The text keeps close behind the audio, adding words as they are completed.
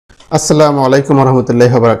আসসালামু আলাইকুম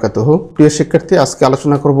রহমতুল্লাহি ওয়া বারাকাতুহু। প্রিয় শিক্ষার্থী, আজকে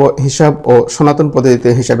আলোচনা করব হিসাব ও সনাতন পদ্ধতিতে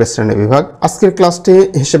হিসাবের শ্রেণী বিভাগ। আজকের ক্লাসটি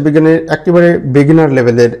হিসাব বিজ্ঞানের একেবারে বিগিনার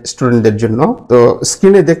লেভেলের স্টুডেন্টদের জন্য। তো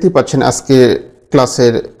স্ক্রিনে দেখতেই পাচ্ছেন আজকে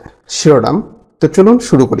ক্লাসের শিরোনাম। তো চলুন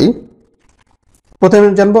শুরু করি। প্রথমে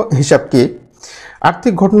জানবো হিসাব কি।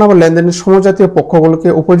 আর্থিক ঘটনা বা লেনদেনের সমজাতীয় পক্ষগুলোকে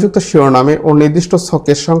উপযুক্ত শিরোনামে ও নির্দিষ্ট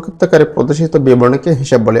ছকে সংক্ষিপ্তকারে প্রদর্শিত বিবরণীকে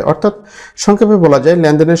হিসাব বলে। অর্থাৎ সংক্ষেপে বলা যায়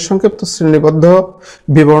লেনদেনের সংক্ষিপ্ত শ্রেণীবদ্ধ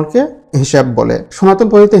বিবরণকে হিসাব বলে। সনাতন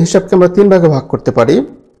পদ্ধতিতে হিসাবকে আমরা তিন ভাগে ভাগ করতে পারি।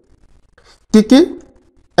 কি কি?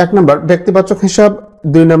 1 নম্বর ব্যক্তিবাচক হিসাব,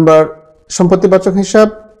 2 নম্বর সম্পত্তিবাচক হিসাব,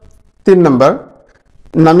 3 নম্বর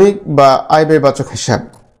নামিক বা আয় ব্যয়বাচক হিসাব।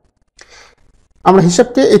 আমরা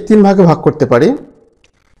হিসাবকে এই তিন ভাগে ভাগ করতে পারি।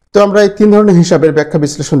 তো আমরা এই তিন ধরনের হিসাবের ব্যাখ্যা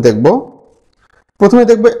বিশ্লেষণ দেখব। প্রথমে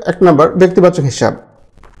দেখব 1 নম্বর ব্যক্তিবাচক হিসাব।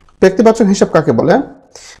 ব্যক্তিবাচক হিসাব কাকে বলে?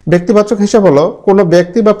 ব্যক্তিবাচক হিসাব হলো কোনো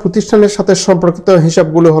ব্যক্তি বা প্রতিষ্ঠানের সাথে সম্পর্কিত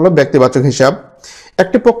হিসাবগুলো হলো ব্যক্তিবাচক হিসাব।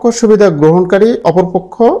 একটি পক্ষ সুবিধা গ্রহণকারী, অপর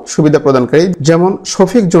পক্ষ সুবিধা প্রদানকারী। যেমন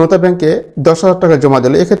শফিক জনতা ব্যাংকে 10,000 টাকা জমা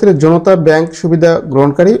দিল, এক্ষেত্রে জনতা ব্যাংক সুবিধা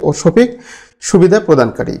গ্রহণকারী ও শফিক সুবিধা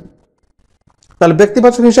প্রদানকারী। তাহলে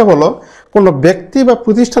ব্যক্তিবাচক হিসাব হলো কোনো ব্যক্তি বা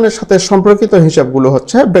প্রতিষ্ঠানের সাথে সম্পর্কিত হিসাবগুলো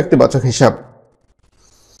হচ্ছে ব্যক্তিবাচক হিসাব।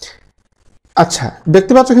 আচ্ছা,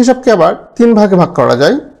 ব্যক্তিবাচক হিসাবকে আবার তিন ভাগে ভাগ করা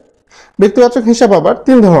যায়। ব্যক্তিবাচক হিসাব আবার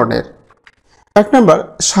তিন ধরনের। 1 নম্বর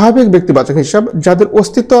স্বাভাবিক ব্যক্তিবাচক হিসাব, যাদের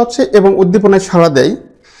অস্তিত্ব আছে এবং উদ্দীপনায় সাড়া দেয়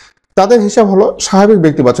তাদের হিসাব হলো স্বাভাবিক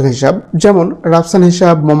ব্যক্তিবাচক হিসাব। যেমন রাফসান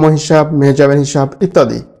হিসাব, মোমো হিসাব, মেহজাবের হিসাব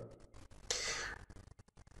ইত্যাদি।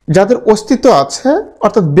 যাদের অস্তিত্ব আছে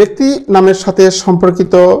অর্থাৎ ব্যক্তি নামের সাথে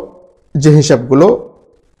সম্পর্কিত যে হিসাবগুলো,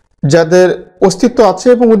 যাদের অস্তিত্ব আছে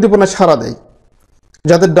এবং উদ্দীপনায় সাড়া দেয়,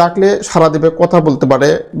 যাদের ডাকলে সাড়া দেবে, কথা বলতে পারে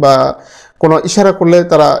বা কোনো ইশারা করলে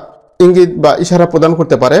তারা ইঙ্গিত বা ইশারা প্রদান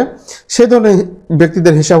করতে পারে, সেই ধরনের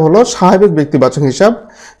ব্যক্তিদের হিসাব হলো স্বাভাবিক ব্যক্তিবাচক হিসাব।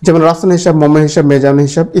 যেমন রাফসান হিসাব, মোমো হিসাব, মেহজাবের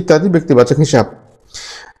হিসাব ইত্যাদি ব্যক্তিবাচক হিসাব।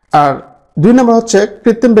 আর 2 নম্বর হচ্ছে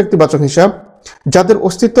কৃত্রিম ব্যক্তিবাচক হিসাব, যাদের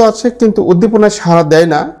অস্তিত্ব আছে কিন্তু উদ্দীপনায় সাড়া দেয়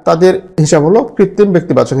না তাদের হিসাব হলো কৃত্রিম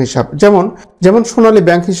ব্যক্তিবাচক হিসাব। যেমন সোনালী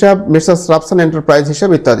ব্যাংক হিসাব, মেসার্স রাফসান এন্টারপ্রাইজ হিসাব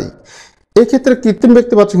ইত্যাদি। এই ক্ষেত্রে কৃত্রিম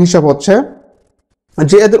ব্যক্তিবাচক হিসাব হচ্ছে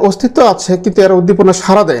যে এদের অস্তিত্ব আছে কিন্তু এরা উদ্দীপনায়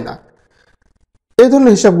সাড়া দেয় না। এই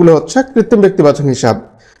ধরনের হিসাবগুলো হচ্ছে কৃত্রিম ব্যক্তিবাচক হিসাব।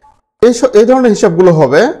 এই ধরনের হিসাবগুলো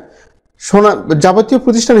হবে যাবতীয়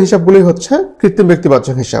প্রতিষ্ঠানের হিসাবগুলোই হচ্ছে কৃত্রিম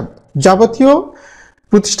ব্যক্তিবাচক হিসাব। যাবতীয়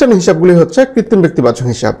প্রতিষ্ঠানের হিসাবগুলি হচ্ছে কৃত্রিম ব্যক্তিবাচক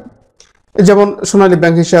হিসাব। যেমন সোনালী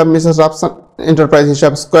ব্যাংক হিসাব, মিসেস রাফসান এন্টারপ্রাইজ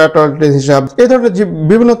হিসাব, স্কয়ার টয়লেট হিসাব, এই ধরনের যে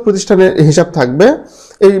বিভিন্ন প্রতিষ্ঠানের হিসাব থাকবে,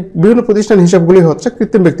 এই বিভিন্ন প্রতিষ্ঠানের হিসাবগুলি হচ্ছে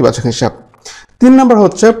কৃত্রিম ব্যক্তিবাচক হিসাব। 3 নম্বর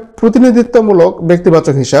হচ্ছে প্রতিনিধিত্বমূলক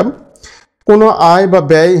ব্যক্তিবাচক হিসাব। কোনো আয় বা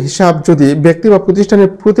ব্যয় হিসাব যদি ব্যক্তি বা প্রতিষ্ঠানের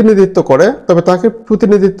প্রতিনিধিত্ব করে তবে তাকে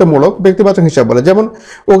প্রতিনিধিত্বমূলক ব্যক্তিবাচক হিসাব বলে। যেমন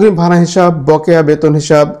অগ্রিম ভাড়া হিসাব, বকেয়া বেতন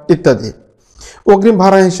হিসাব ইত্যাদি। অগ্রিম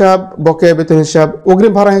ভাড়া হিসাব, বকেয়া বেতন হিসাব।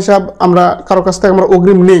 অগ্রিম ভাড়া হিসাব আমরা কারো কাছ থেকে আমরা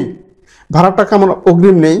অগ্রিম নেই, ভাড়ার টাকা আমরা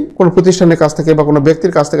অগ্রিম নেই, কোনো প্রতিষ্ঠানের কাছ থেকে বা কোনো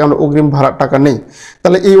ব্যক্তির কাছ থেকে আমরা অগ্রিম ভাড়ার টাকা নেই।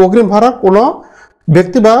 তাহলে এই অগ্রিম ভাড়া কোনো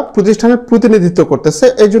ব্যক্তি বা প্রতিষ্ঠানের প্রতিনিধিত্ব করতেছে,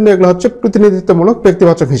 এই জন্য এগুলো হচ্ছে প্রতিনিধিত্বমূলক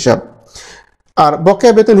ব্যক্তিবাচক হিসাব। আর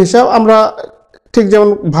বকেয়া বেতন হিসাব আমরা ঠিক যেমন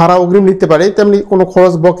ভাড়া অগ্রিম নিতে পারি তেমনি কোনো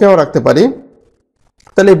খরচ বকেয়াও রাখতে পারি।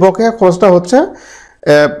 তাহলে এই বকেয়া খরচটা হচ্ছে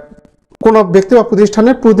কোনো ব্যক্তি বা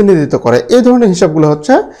প্রতিষ্ঠানের প্রতিনিধিত্ব করে। এই ধরনের হিসাবগুলো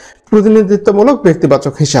হচ্ছে প্রতিনিধিত্বমূলক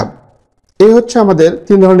ব্যক্তিবাচক হিসাব। এই হচ্ছে আমাদের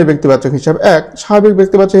 3 ধরনের ব্যক্তিবাচক হিসাব। 1 স্বাভাবিক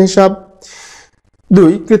ব্যক্তিবাচক হিসাব,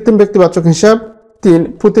 2 কৃত্রিম ব্যক্তিবাচক হিসাব, 3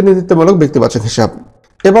 প্রতিনিধিত্বমূলক ব্যক্তিবাচক হিসাব।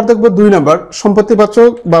 এবার দেখব 2 নম্বর সম্পত্তিবাচক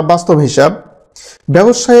বা বাস্তব হিসাব।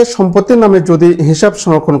 ব্যবসায়ে সম্পত্তির নামে যদি হিসাব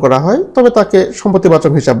সংরক্ষণ করা হয় তবে তাকে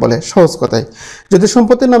সম্পত্তিবাচক হিসাব বলে। সহজ কথায় যদি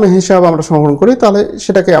সম্পত্তির নামে হিসাব আমরা সংরক্ষণ করি তাহলে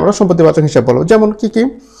সেটাকে আমরা সম্পত্তিবাচক হিসাব বলবো। যেমন কি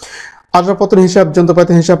আসবাবপত্র হিসাব,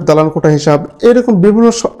 যন্ত্রপাতি হিসাব, দালান কোঠা হিসাব, এরকম বিভিন্ন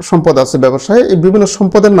সম্পদ আছে ব্যবসায়। এই বিভিন্ন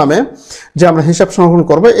সম্পদের নামে যে আমরা হিসাব সংরক্ষণ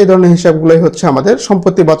করবো এই ধরনের হিসাবগুলোই হচ্ছে আমাদের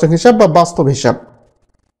সম্পত্তিবাচক হিসাব বা বাস্তব হিসাব।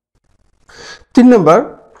 3 নম্বর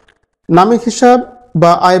নামিক হিসাব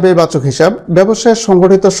বা আয় ব্যয়বাচক হিসাব। ব্যবসায়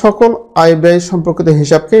সংগঠিত সকল আয় ব্যয় সম্পর্কিত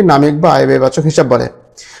হিসাবকে নামিক বা আয় ব্যয়বাচক হিসাব বলে।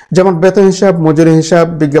 যেমন বেতন হিসাব, মজুরি হিসাব,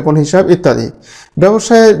 বিজ্ঞাপন হিসাব ইত্যাদি।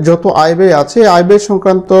 ব্যবসায়ে যত আয় ব্যয় আছে আয় ব্যয়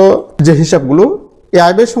সংক্রান্ত যে হিসাবগুলো, এই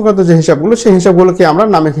আয় ব্যয় সংক্রান্ত যে হিসাবগুলো সেই হিসাবগুলোকে আমরা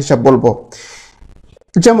নামিক হিসাব বলবো।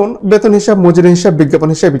 যেমন বেতন হিসাব, মজুরি হিসাব, বিজ্ঞাপন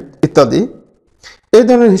হিসাব ইত্যাদি। এই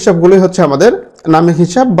ধরনের হিসাবগুলোই হচ্ছে আমাদের নামিক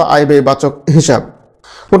হিসাব বা আয় ব্যয়বাচক হিসাব।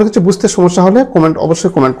 কোনো কিছু বুঝতে সমস্যা হলে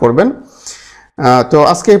অবশ্যই কমেন্ট করবেন। তো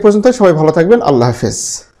আজকে এই পর্যন্ত, সবাই ভালো থাকবেন। আল্লাহ হাফেজ।